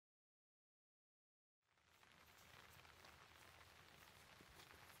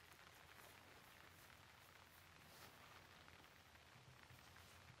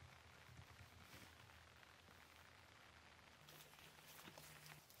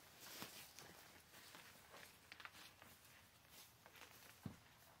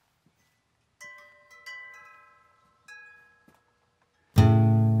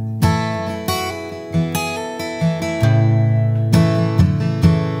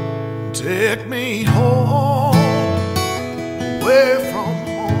Take me home, away from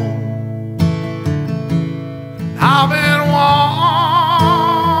home. I've been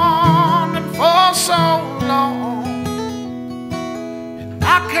wanting for so long, and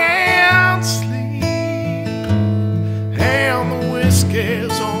I can't sleep, and the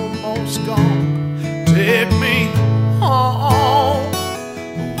whiskey's almost gone. Take me home,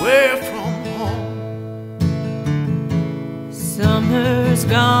 away from home. Summer's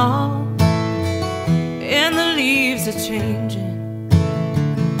gone and the leaves are changing.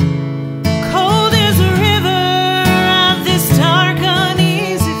 Cold as a river of this dark,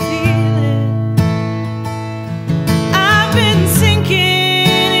 uneasy feeling. I've been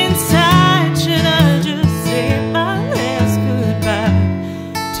sinking inside. Should I just say my last goodbye?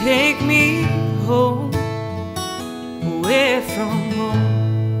 Take me home, away from home.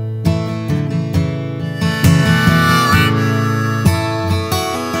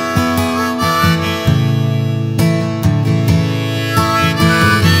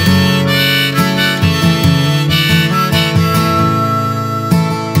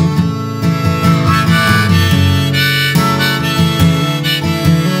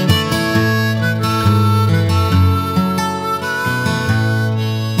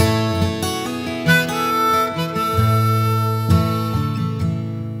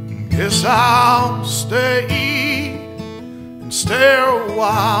 Guess I'll stay and stare a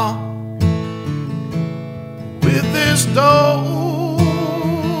while with this dull,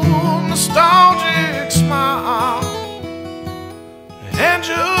 nostalgic smile, and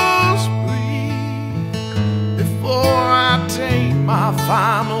just breathe before I take my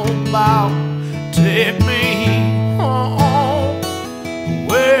final bow. Take me home,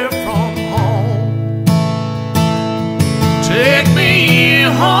 away from home. Take me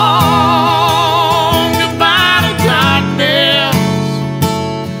home.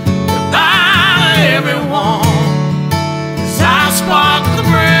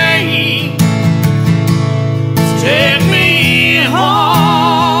 Take me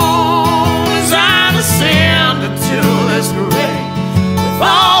home as I descend into this grave with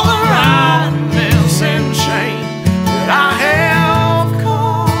all the rottenness and shame that I have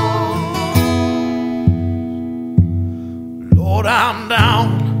caused. Lord, I'm down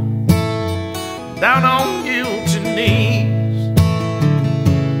on guilty knees.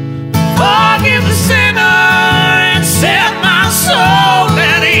 Forgive the sinner and set my soul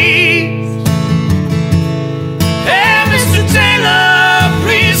at ease.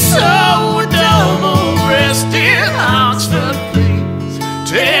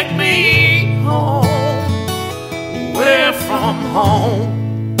 Take me home, away from home.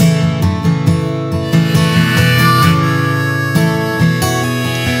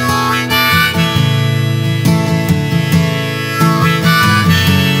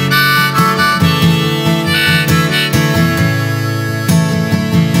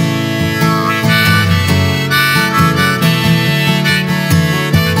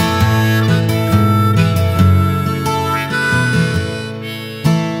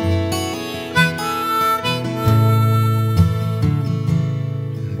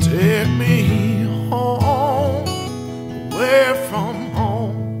 Take me home, away from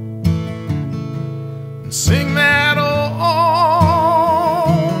home, and sing that old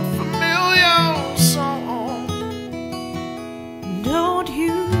familiar song. Don't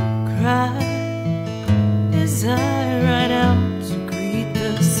you cry as I ride out to greet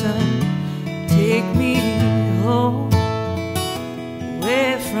the sun. Take me home,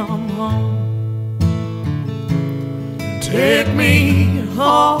 away from home. Take me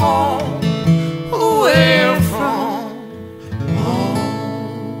home,